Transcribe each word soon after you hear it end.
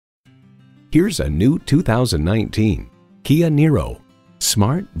Here's a new 2019 Kia Niro.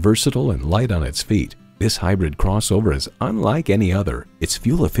 Smart, versatile, and light on its feet, this hybrid crossover is unlike any other. Its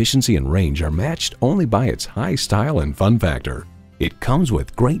fuel efficiency and range are matched only by its high style and fun factor. It comes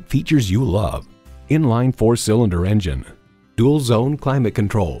with great features you love: inline 4-cylinder engine, dual zone climate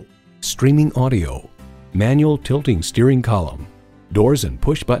control, streaming audio, manual tilting steering column, doors and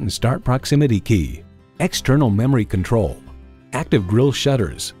push-button start proximity key, external memory control, active grille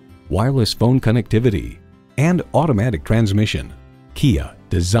shutters, wireless phone connectivity, and automatic transmission. Kia,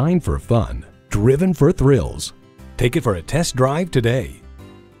 designed for fun, driven for thrills. Take it for a test drive today.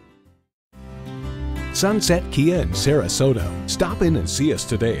 Sunset Kia in Sarasota. Stop in and see us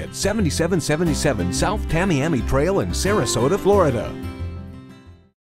today at 7777 South Tamiami Trail in Sarasota, Florida.